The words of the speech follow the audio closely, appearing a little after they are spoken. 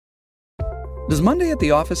Does Monday at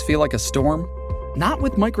the office feel like a storm? Not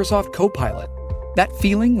with Microsoft Copilot. That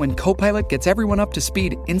feeling when Copilot gets everyone up to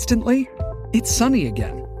speed instantly? It's sunny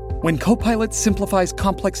again. When Copilot simplifies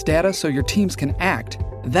complex data so your teams can act,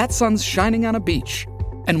 that sun's shining on a beach.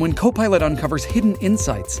 And when Copilot uncovers hidden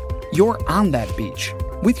insights, you're on that beach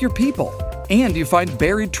with your people, and you find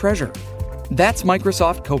buried treasure. That's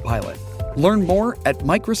Microsoft Copilot. Learn more at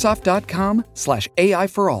Microsoft.com/AI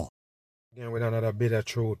for all. Again with another bit of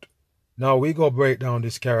truth. Now we go break down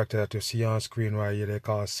this character that you see on screen right here. They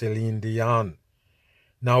call Celine Dion.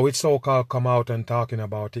 Now it's so-called come out and talking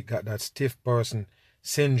about it got that stiff person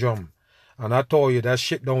syndrome. And I told you that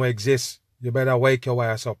shit don't exist. You better wake your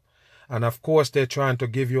ass up. And of course they're trying to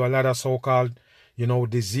give you a lot of so-called,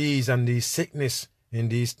 disease and these sickness in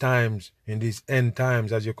these times, in these end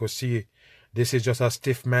times, as you could see. This is just a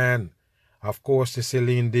stiff man. Of course the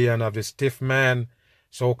Celine Dion of the stiff man,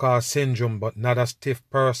 so-called syndrome, but not a stiff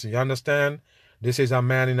person. You understand? This is a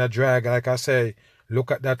man in a drag, like I say.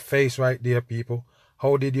 Look at that face right there, people.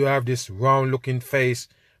 How did you have this round-looking face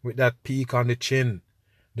with that peak on the chin?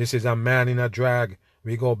 This is a man in a drag.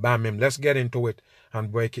 We go bam him. Let's get into it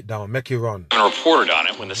and break it down. Make it run. And reported on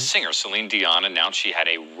it when the singer Celine Dion announced she had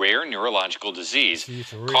a rare neurological disease,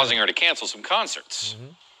 causing her to cancel some concerts.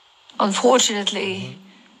 Unfortunately,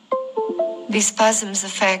 these spasms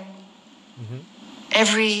affect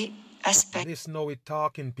every aspect. This know it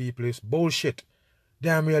talking, people. It's bullshit.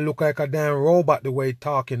 Damn, you look like a damn robot the way it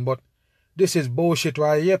talking, but this is bullshit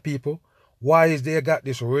right here, people. Why is they got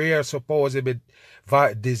this rare supposed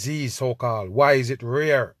disease, so-called? Why is it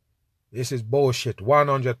rare? This is bullshit,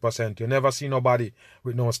 100%. You never see nobody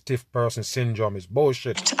with no stiff person syndrome. It's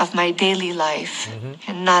bullshit. Of my daily life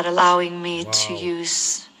and not allowing me to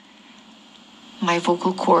use my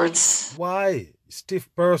vocal cords. Why? Stiff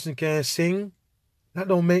person can't sing? That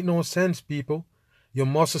don't make no sense, people. Your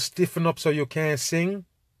muscles stiffen up so you can't sing?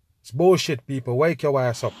 It's bullshit, people. Wake your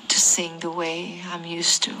ass up. To sing the way I'm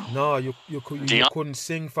used to. No, you couldn't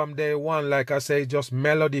sing from day one. Like I say, just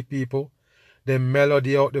melody, people. They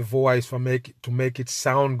melody out the voice to make it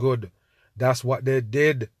sound good. That's what they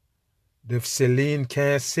did. The Celine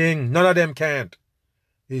can't sing. None of them can't.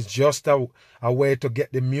 It's just a way to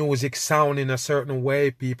get the music sound in a certain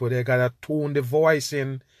way, people. They gotta tune the voice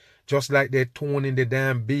in just like they tune in the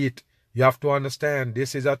damn beat. You have to understand,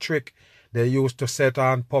 this is a trick they used to set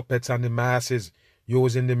on puppets and the masses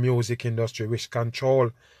using the music industry, which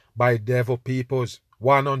controlled by devil peoples.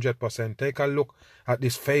 100%. Take a look at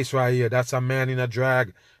this face right here. That's a man in a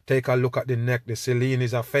drag. Take a look at the neck. The Celine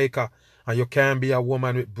is a faker. And you can't be a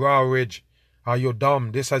woman with brow ridge. Are you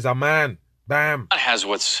dumb? This is a man. Bam. It has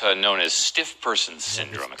what's known as stiff person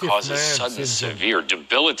syndrome. It causes sudden, severe,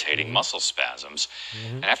 debilitating muscle spasms.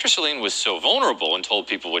 And after Celine was so vulnerable and told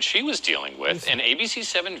people what she was dealing with, an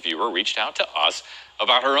ABC7 viewer reached out to us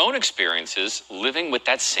about her own experiences living with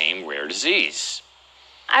that same rare disease.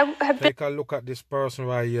 Take a look at this person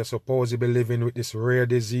right here, supposedly living with this rare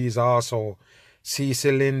disease also. See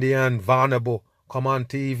Celine Dion vulnerable, come on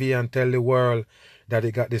TV and tell the world that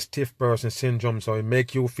he got this stiff person syndrome, so it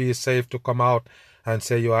make you feel safe to come out and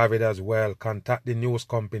say you have it as well. Contact the news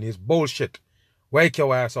companies. Bullshit. Wake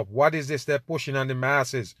your ass up. What is this they're pushing on the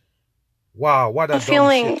masses? Wow, what a dumb shit.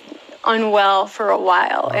 Feeling unwell for a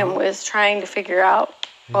while and was trying to figure out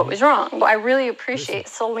what was wrong. But I really appreciate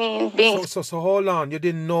Celine being... So hold on. You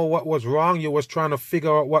didn't know what was wrong. You was trying to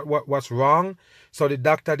figure out what's wrong. So the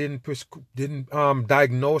doctor didn't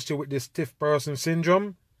diagnose you with this stiff person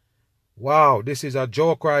syndrome? Wow, this is a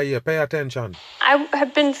joke right here. Pay attention. I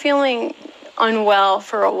have been feeling unwell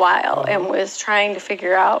for a while and was trying to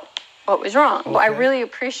figure out what was wrong. But I really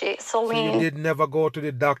appreciate Celine. So you did never go to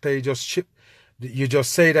the doctor. You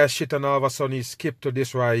just say that shit and all of a sudden you skip to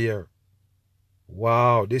this right here.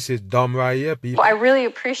 Wow, this is dumb right here, people. I really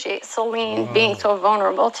appreciate Celine being so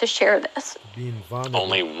vulnerable to share this. Being vulnerable.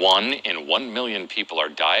 Only 1 in 1 million people are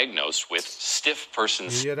diagnosed with stiff person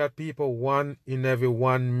syndrome. You hear that, people? 1 in every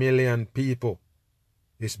 1 million people.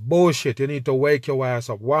 It's bullshit. You need to wake your ass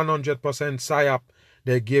up. 100% psyop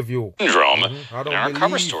they give you. Syndrome. In our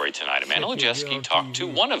cover story tonight, Amanda Lejeski talked to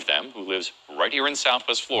one of them who lives right here in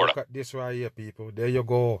Southwest Florida. Look at this right here, people. There you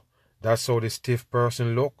go. That's how the stiff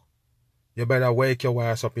person look. You better wake your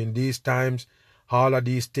ass up. In these times, all of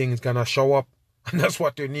these things gonna show up. And that's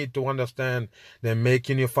what you need to understand. They're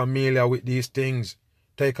making you familiar with these things.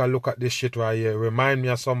 Take a look at this shit right here. Remind me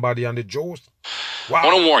of somebody on the juice. Wow. I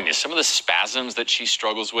want to warn you, some of the spasms that she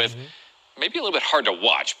struggles with may be a little bit hard to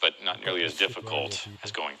watch, but not nearly as difficult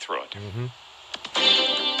as going through it.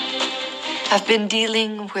 I've been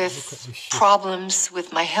dealing with problems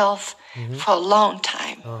with my health for a long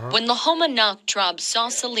time. When Lahoma Knock Drop saw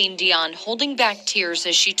Celine Dion holding back tears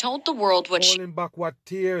as she told the world what Holding back what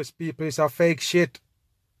tears, people? It's a fake shit.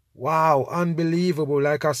 Wow, unbelievable.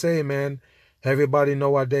 Like I say, man, everybody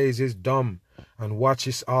nowadays is dumb and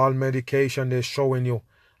watches all medication they're showing you.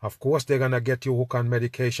 Of course, they're going to get you hooked on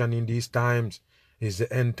medication in these times. It's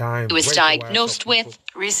the end time. she was diagnosed with.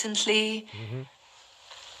 Recently,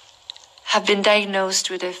 have been diagnosed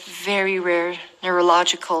with a very rare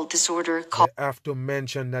neurological disorder called... I have to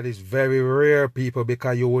mention that it's very rare, people,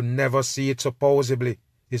 because you will never see it supposedly.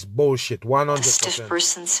 It's bullshit, 100%. Stiff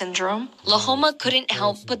person syndrome. Lahoma couldn't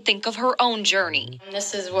help but think of her own journey. And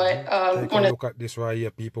this is what Take a look at this right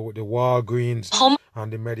here, people, with the Walgreens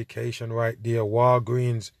and the medication right there.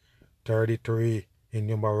 Walgreens 33 in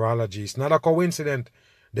numerology. It's not a coincidence.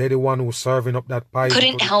 They're the one who's serving up that pie.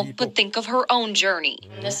 Couldn't help but think of her own journey.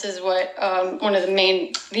 And this is what one of the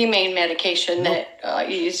main medication that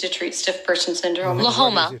you use to treat stiff person syndrome.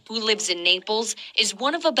 Lahoma, who lives in Naples, is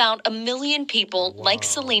one of about 1 million people like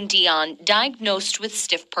Celine Dion diagnosed with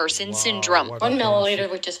stiff person syndrome. 1 milliliter,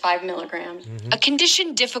 which is 5 milligrams. A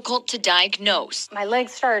condition difficult to diagnose. My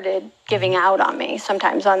legs started giving out on me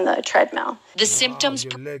sometimes on the treadmill. The symptoms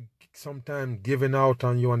Your leg sometimes giving out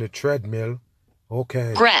on you on the treadmill.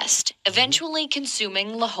 Okay. progressed, eventually consuming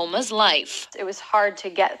Lahoma's life. It was hard to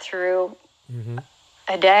get through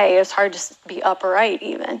a day. It was hard to be upright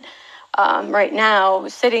even. Right now,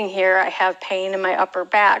 sitting here, I have pain in my upper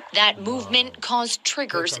back. That movement caused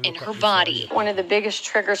triggers in her body. One of the biggest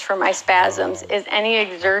triggers for my spasms is any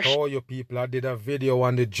exertion. Oh, you people, I did a video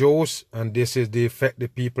on the juice, and this is the effect the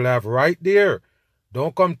people have right there.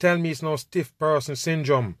 Don't come tell me it's no stiff person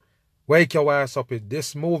syndrome. Wake your ass up.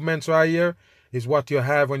 This movement right here is what you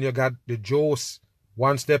have when you got the juice.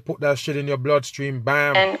 Once they put that shit in your bloodstream,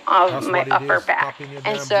 bam. And of my upper back.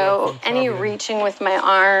 And so any reaching with my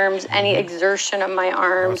arms, any exertion of my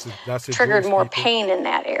arms triggered more pain in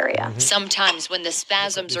that area. Sometimes when the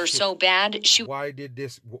spasms are so bad, she... Why did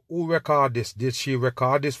this? Who record this? Did she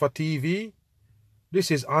record this for TV?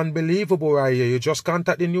 This is unbelievable right here. You just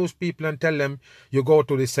contact the news people and tell them you go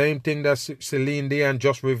to the same thing that Celine Dion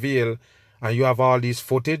just revealed, and you have all these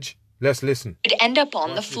footage. Let's listen. would end up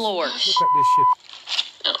on the floor. Look at this shit.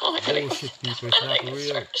 Bullshit, people. It's not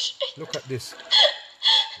real. Look at this.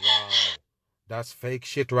 Wow. That's fake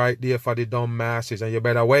shit right there for the dumb masses, and you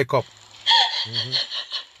better wake up. And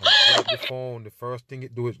grab the phone. The first thing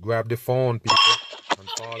it do is grab the phone, people, and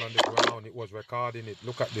fall on the ground. It was recording it.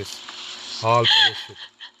 Look at this. All bullshit.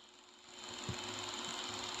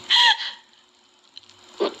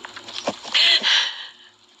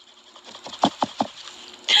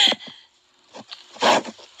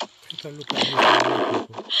 Take a look at this,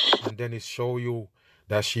 people. And then it show you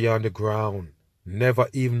that she on the ground. Never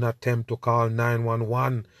even attempt to call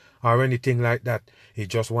 911 or anything like that. He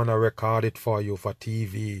just want to record it for you for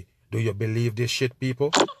TV. Do you believe this shit, people?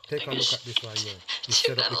 Take a look at this right here. You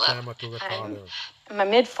set up the camera to record her. In my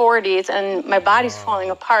mid-40s, and my body's falling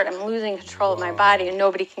apart. I'm losing control of my body, and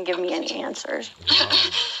nobody can give me any answers.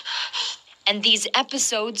 And these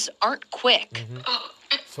episodes aren't quick.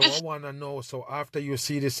 So I want to know, so after you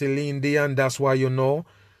see the Celine Dion, that's why you know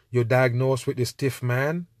you're diagnosed with the stiff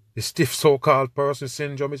man, the stiff so-called person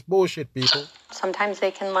syndrome. It's bullshit, people. Sometimes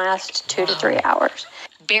they can last 2 to 3 hours.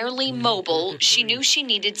 Barely mobile, she knew she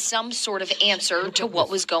needed some sort of answer to what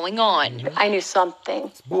was going on. I knew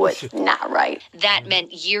something was not right. That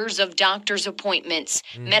meant years of doctor's appointments,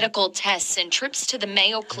 medical tests, and trips to the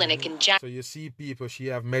Mayo Clinic in So you see people, she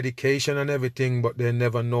have medication and everything, but they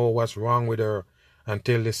never know what's wrong with her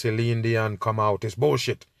until the Celine Dion come out. It's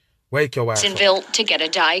bullshit. Wake your ass up. Jacksonville to get a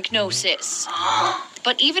diagnosis.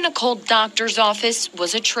 But even a cold doctor's office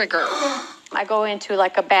was a trigger. I go into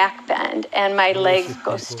like a back bend and my legs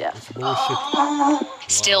go stiff.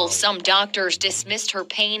 Still, some doctors dismissed her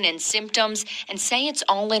pain and symptoms and say it's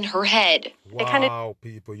all in her head. Wow,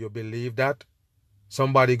 people, you believe that?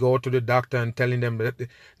 Somebody go to the doctor and telling them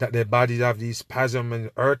that their bodies have these spasms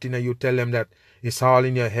and hurting, and you tell them that it's all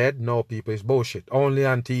in your head? No, people, it's bullshit. Only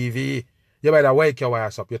on TV. You better wake your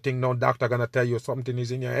ass up. You think no doctor gonna tell you something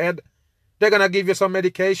is in your head? They're gonna give you some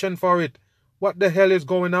medication for it. What the hell is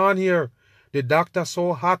going on here? The doctor's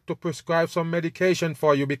so hot to prescribe some medication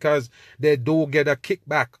for you because they do get a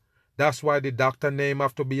kickback. That's why the doctor name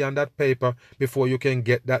have to be on that paper before you can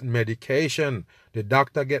get that medication. The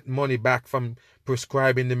doctor get money back from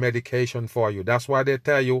prescribing the medication for you. That's why they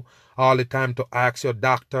tell you all the time to ask your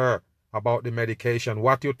doctor about the medication.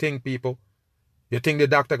 What you think, people? You think the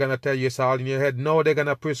doctor gonna tell you it's all in your head? No, they're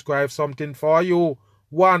gonna prescribe something for you.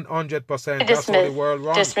 100%. That's how the world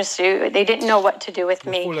runs. Dismissed you. They didn't know what to do with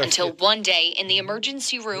me. Until one day in the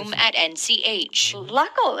emergency room at NCH.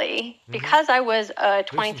 Luckily, because I was a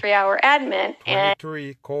 23-hour admin.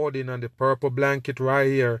 23 coding on the purple blanket right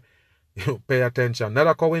here. Pay attention. Not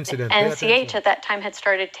a coincidence. NCH at that time had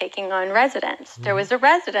started taking on residents. There was a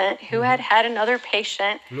resident who had another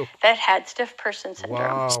patient that had stiff person syndrome.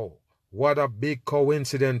 Wow. What a big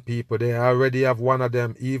coincidence, people. They already have one of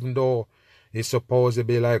them, even though it's supposed to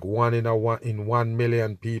be like one in 1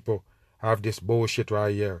 million people have this bullshit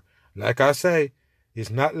right here. Like I say, it's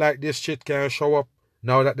not like this shit can show up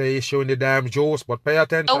now that they're issuing the damn juice, but pay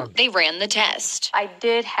attention. Oh, they ran the test. I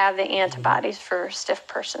did have the antibodies for stiff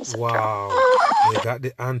person syndrome. Wow. They got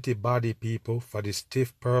the antibody, people, for the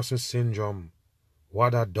stiff person syndrome.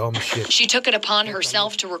 What a dumb shit. She took it upon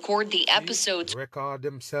herself to record the episodes. Record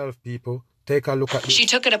themselves, people. Take a look at this. She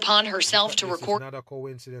took it upon herself to record. It's not a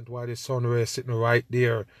coincidence why the sun ray is sitting right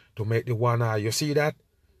there to make the one eye. You see that?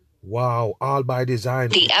 Wow, all by design.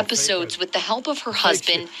 The episodes with the help of her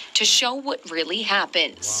husband to show what really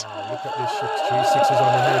happens. Wow, look at this shit. 3 6s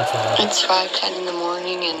on the hands. It's 5:10 in the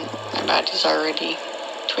morning and my body's already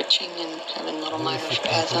twitching and having little minor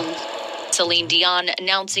spasms. Celine Dion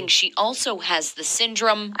announcing she also has the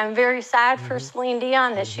syndrome. I'm very sad for Celine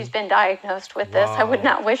Dion that she's been diagnosed with this. I would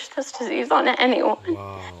not wish this disease on anyone.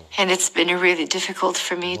 Wow. And it's been really difficult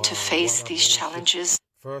for me to face these challenges.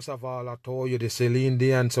 First of all, I told you the Celine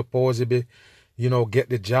Dion supposed to be, get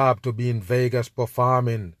the job to be in Vegas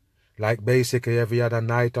performing like basically every other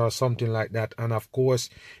night or something like that. And of course,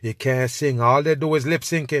 he can't sing. All they do is lip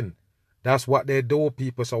syncing. That's what they do,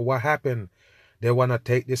 people. So what happened? They want to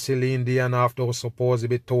take the Celine Dion off those supposed to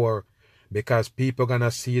be tour because people going to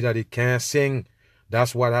see that he can't sing.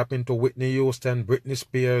 That's what happened to Whitney Houston, Britney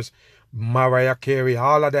Spears, Mariah Carey,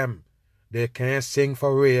 all of them. They can't sing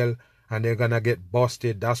for real and they're going to get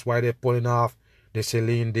busted. That's why they're pulling off the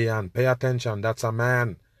Celine Dion. Pay attention, that's a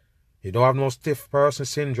man. He don't have no stiff person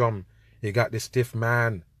syndrome. He got the stiff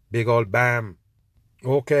man, big old bam.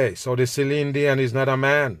 Okay, so the Celine Dion is not a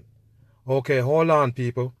man. Okay, hold on,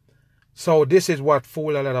 people. So this is what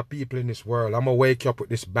fool a lot of people in this world. I'm going to wake you up with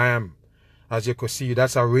this bam. As you can see,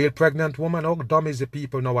 that's a real pregnant woman. How dumb is the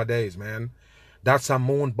people nowadays, man? That's a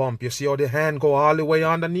moon bump. You see how the hand go all the way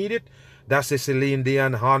underneath it? That's the Celine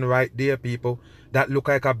Dion hand right there, people. That look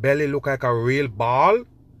like a belly, look like a real ball.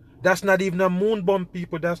 That's not even a moon bump,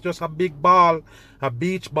 people. That's just a big ball. A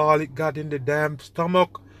beach ball it got in the damn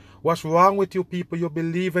stomach. What's wrong with you people? You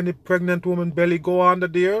believe any pregnant woman belly go under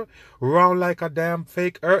there? Round like a damn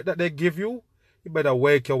fake earth that they give you? You better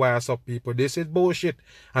wake your ass up, people. This is bullshit.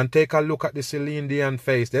 And take a look at the Celine Dion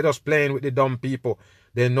face. They're just playing with the dumb people.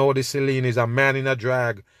 They know the Celine is a man in a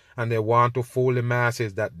drag. And they want to fool the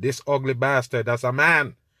masses that this ugly bastard, that's a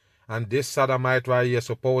man. And this sodomite right here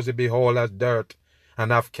supposed to be whole as dirt.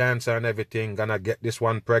 And have cancer and everything. Gonna get this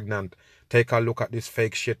one pregnant. Take a look at this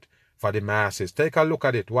fake shit. For the masses. Take a look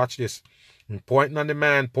at it. Watch this. And pointing on the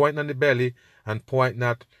man, pointing on the belly, and pointing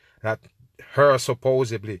at her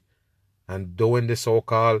supposedly. And doing the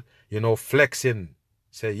so-called, flexing.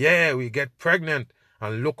 Say, yeah, we get pregnant.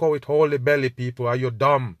 And look how it hold the belly, people. Are you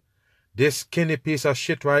dumb? This skinny piece of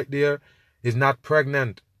shit right there is not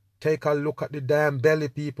pregnant. Take a look at the damn belly,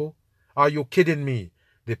 people. Are you kidding me?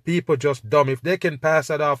 The people just dumb. If they can pass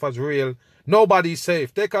that off as real, nobody's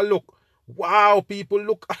safe. Take a look. Wow, people,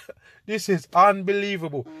 look. This is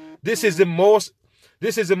unbelievable. This is the most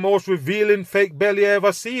revealing fake belly I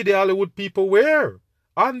ever see the Hollywood people wear.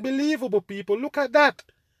 Unbelievable, people. Look at that.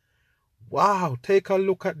 Wow, take a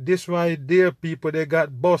look at this right there, people. They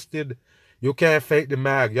got busted. You can't fake the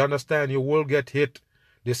mag. You understand? You will get hit.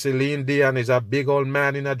 The Celine Dion is a big old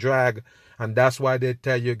man in a drag. And that's why they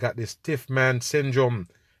tell you got the stiff man syndrome.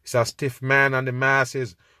 It's a stiff man and the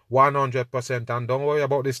masses. 100%. And don't worry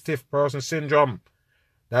about the stiff person syndrome.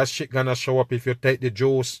 That shit gonna show up if you take the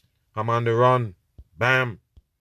juice. I'm on the run. Bam.